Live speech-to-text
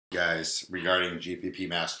guys regarding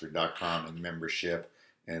gppmaster.com and membership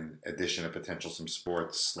and addition of potential some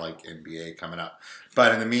sports like NBA coming up.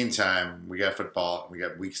 But in the meantime, we got football, we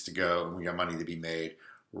got weeks to go, and we got money to be made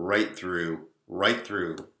right through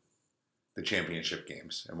the championship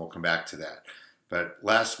games, and we'll come back to that. But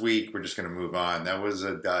last week, we're just going to move on. That was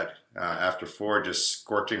a dud. After 4 just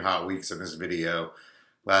scorching hot weeks in this video,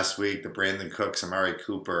 last week, the Brandon Cooks, Amari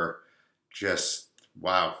Cooper, just,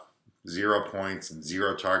 wow, 0 points and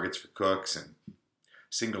 0 targets for Cooks and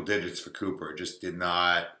single digits for Cooper. It just did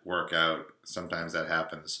not work out. Sometimes that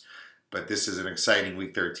happens. But this is an exciting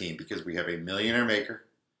week 13 because we have a millionaire maker,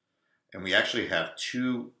 and we actually have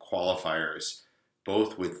 2 qualifiers,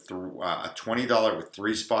 both with a $20 with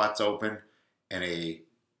 3 spots open and a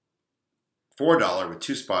 $4 with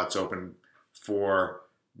 2 spots open for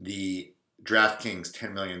the DraftKings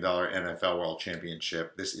 $10 million NFL World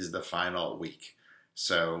Championship. This is the final week.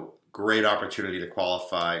 So great opportunity to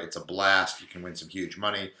qualify. It's a blast. You can win some huge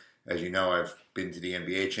money. As you know, I've been to the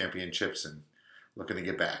NBA championships and looking to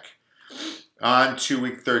get back. On to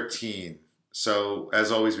week 13. So as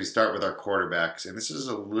always, we start with our quarterbacks. And this is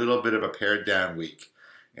a little bit of a pared down week.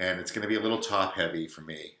 And it's going to be a little top heavy for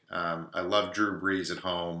me. I love Drew Brees at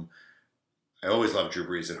home. I always love Drew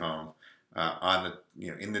Brees at home.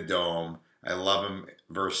 In the dome. I love him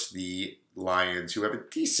versus the Lions, who have a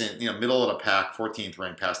decent, middle of the pack, 14th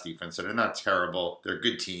ranked pass defense. So they're not terrible. They're a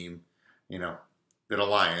good team. They're the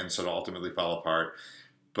Lions, so it'll ultimately fall apart.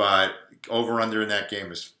 But over-under in that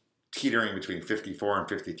game is teetering between 54 and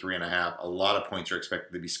 53.5. A lot of points are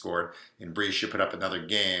expected to be scored. And Brees should put up another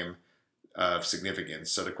game of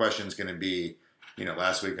significance. So the question is going to be,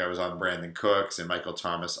 last week I was on Brandon Cooks, and Michael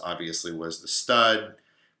Thomas obviously was the stud.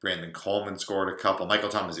 Brandon Coleman scored a couple. Michael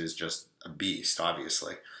Thomas is just a beast,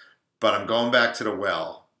 obviously. But I'm going back to the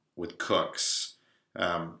well with Cooks.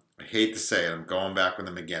 I hate to say it. I'm going back with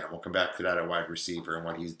him again. And we'll come back to that at wide receiver and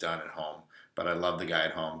what he's done at home. But I love the guy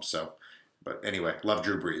at home. But anyway, love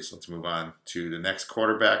Drew Brees. Let's move on to the next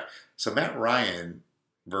quarterback. So Matt Ryan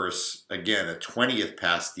versus, again, the 20th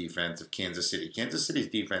pass defense of Kansas City. Kansas City's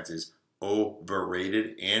defense is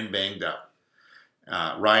overrated and banged up.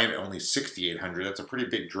 Ryan only 6,800. That's a pretty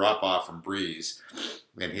big drop off from Brees.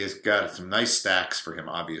 And he has got some nice stacks for him,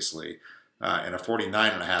 obviously. And a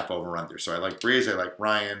 49.5 over-under. So I like Brees. I like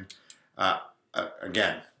Ryan.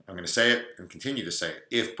 Again, I'm going to say it and continue to say it.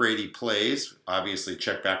 If Brady plays, obviously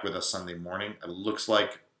check back with us Sunday morning. It looks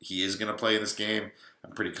like he is going to play in this game.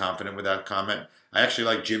 I'm pretty confident with that comment. I actually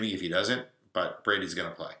like Jimmy if he doesn't, but Brady's going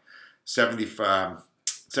to play.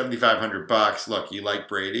 7,500 bucks. Look, you like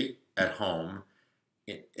Brady at home.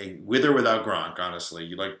 With or without Gronk, honestly.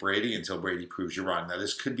 You like Brady until Brady proves you wrong. Now,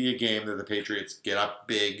 this could be a game that the Patriots get up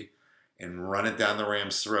big and run it down the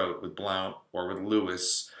Rams' throat with Blount or with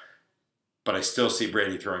Lewis. But I still see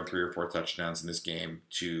Brady throwing 3 or 4 touchdowns in this game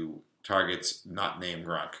to targets not named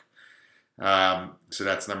Gronk. So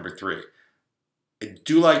that's number 3. I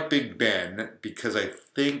do like Big Ben because I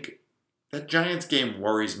think that Giants game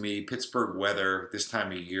worries me. Pittsburgh weather this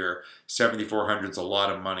time of year, 7,400 is a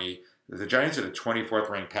lot of money. The Giants are the 24th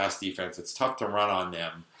ranked pass defense. It's tough to run on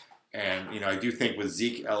them. And, I do think with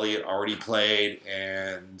Zeke Elliott already played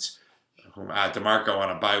and DeMarco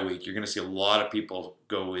on a bye week, you're going to see a lot of people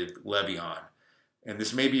go with Le'Veon. And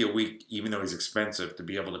this may be a week, even though he's expensive, to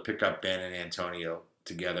be able to pick up Ben and Antonio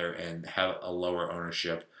together and have a lower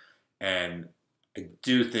ownership. And I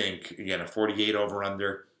do think, again, a 48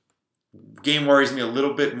 over-under. Game worries me a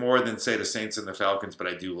little bit more than, say, the Saints and the Falcons, but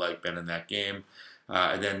I do like Ben in that game.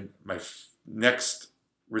 And then my next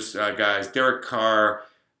guys, Derek Carr,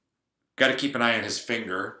 got to keep an eye on his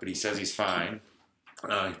finger, but he says he's fine.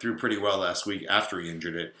 He threw pretty well last week after he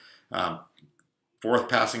injured it. 4th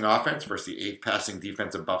passing offense versus the 8th passing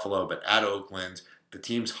defense of Buffalo, but at Oakland, the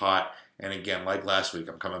team's hot. And again, like last week,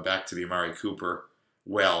 I'm coming back to the Amari Cooper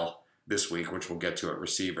this week, which we'll get to at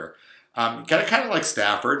receiver. Kind of like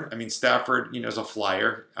Stafford. I mean, Stafford, is a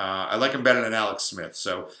flyer. I like him better than Alex Smith.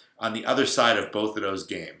 So on the other side of both of those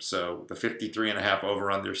games, so the 53.5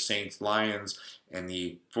 over-under Saints-Lions and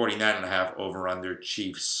the 49.5 over-under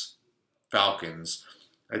Chiefs-Falcons,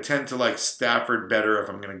 I tend to like Stafford better if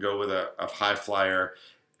I'm going to go with a high flyer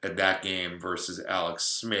at that game versus Alex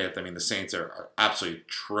Smith. I mean, the Saints are absolutely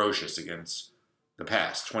atrocious against the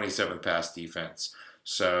pass, 27th pass defense.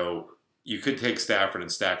 So you could take Stafford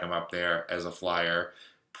and stack him up there as a flyer,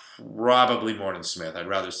 probably more than Smith. I'd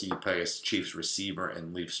rather see you play a Chiefs receiver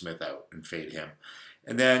and leave Smith out and fade him.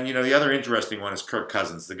 And then, the other interesting one is Kirk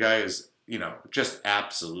Cousins. The guy is, just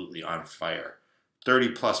absolutely on fire.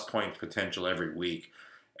 30-plus point potential every week.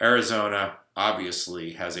 Arizona,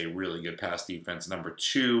 obviously has a really good pass defense, number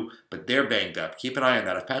 2, but they're banged up. Keep an eye on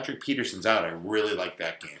that. If Patrick Peterson's out, I really like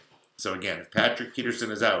that game. So again, if Patrick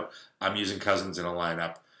Peterson is out, I'm using Cousins in a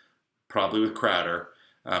lineup, probably with Crowder.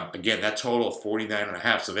 Again, that total of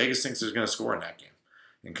 49.5. So Vegas thinks there's going to score in that game.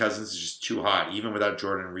 And Cousins is just too hot. Even without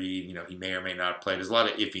Jordan Reed, he may or may not play. There's a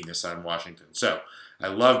lot of iffiness on Washington. So I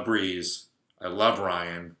love Breeze. I love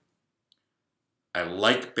Ryan. I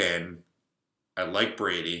like Ben. I like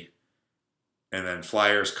Brady. And then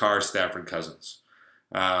Flyers, Carr, Stafford, Cousins.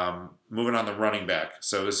 Moving on to running back.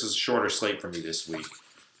 So this is a shorter slate for me this week.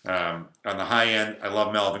 On the high end, I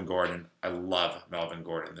love Melvin Gordon. I love Melvin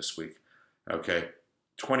Gordon this week. Okay.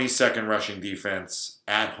 22nd rushing defense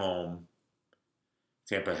at home.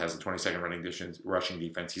 Tampa has a 22nd rushing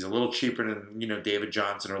defense. He's a little cheaper than, David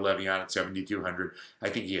Johnson or Le'Veon at 7,200. I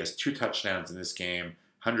think he has 2 touchdowns in this game,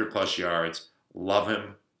 100-plus yards. Love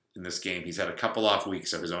him in this game. He's had a couple off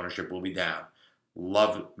weeks, so his ownership will be down.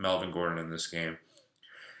 Love Melvin Gordon in this game.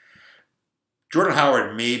 Jordan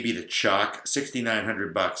Howard may be the chalk,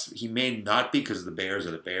 $6,900. He may not be because the Bears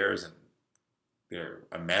are the Bears, and they're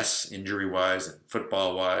a mess injury-wise and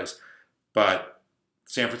football-wise. But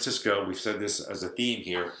San Francisco, we've said this as a theme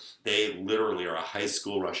here, they literally are a high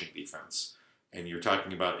school rushing defense. And you're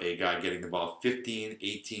talking about a guy getting the ball 15,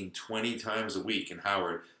 18, 20 times a week. And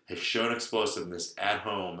Howard has shown explosiveness at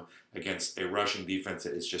home against a rushing defense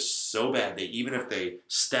that is just so bad. Even if they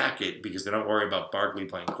stack it, because they don't worry about Barkley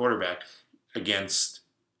playing quarterback against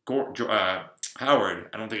Howard,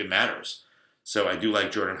 I don't think it matters. So I do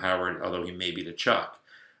like Jordan Howard, although he may be the chalk.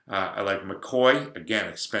 I like McCoy. Again,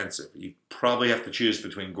 expensive. You probably have to choose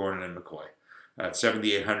between Gordon and McCoy. At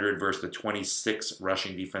 7,800 versus the 26th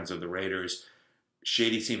rushing defense of the Raiders.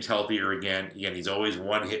 Shady seems healthier again. Again, he's always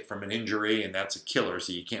one hit from an injury, and that's a killer,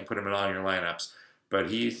 so you can't put him in all your lineups. But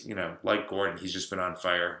he's, like Gordon, he's just been on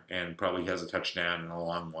fire and probably has a touchdown and a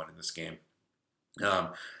long one in this game.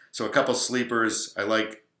 So a couple sleepers. I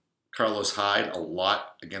like Carlos Hyde a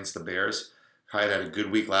lot against the Bears. Hyde had a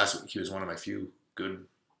good week last week. He was one of my few good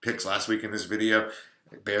picks last week in this video.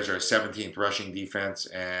 Bears are a 17th rushing defense,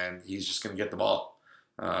 and he's just going to get the ball.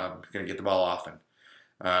 Going to get the ball often.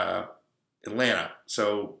 Atlanta.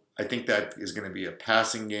 So I think that is going to be a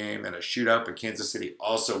passing game and a shootout, but Kansas City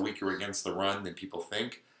also weaker against the run than people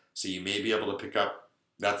think. So you may be able to pick up,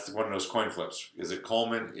 that's one of those coin flips. Is it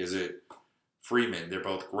Coleman? Is it Freeman? They're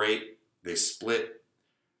both great. They split.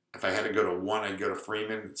 If I had to go to one, I'd go to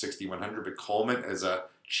Freeman at 6,100, but Coleman as a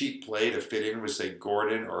cheap play to fit in with, say,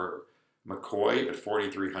 Gordon or McCoy at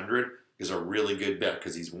 4,300 is a really good bet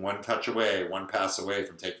because he's one touch away, one pass away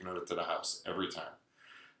from taking it to the house every time.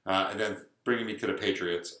 And then bringing me to the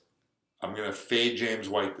Patriots, I'm going to fade James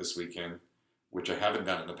White this weekend, which I haven't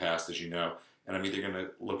done in the past, as you know. And I'm either going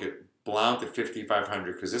to look at Blount at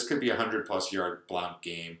 5,500 because this could be a 100-plus yard Blount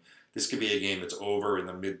game. This could be a game that's over in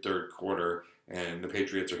the mid-third quarter, and the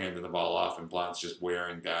Patriots are handing the ball off, and Blount's just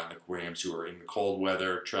wearing down the Rams, who are in the cold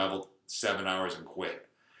weather, traveled 7 hours, and quit.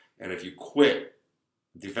 And if you quit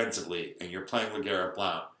defensively and you're playing LeGarrette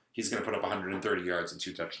Blount, he's going to put up 130 yards and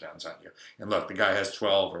 2 touchdowns on you. And look, the guy has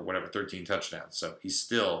 12 or whatever, 13 touchdowns. So he's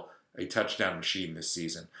still a touchdown machine this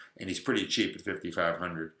season. And he's pretty cheap at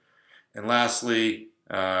 5,500. And lastly,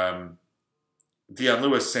 Deion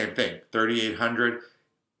Lewis, same thing, 3,800.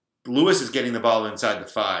 Lewis is getting the ball inside the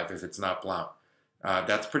 5 if it's not Blount.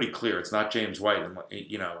 That's pretty clear. It's not James White,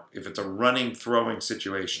 if it's a running, throwing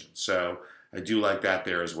situation. So I do like that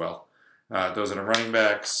there as well. Those are the running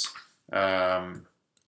backs.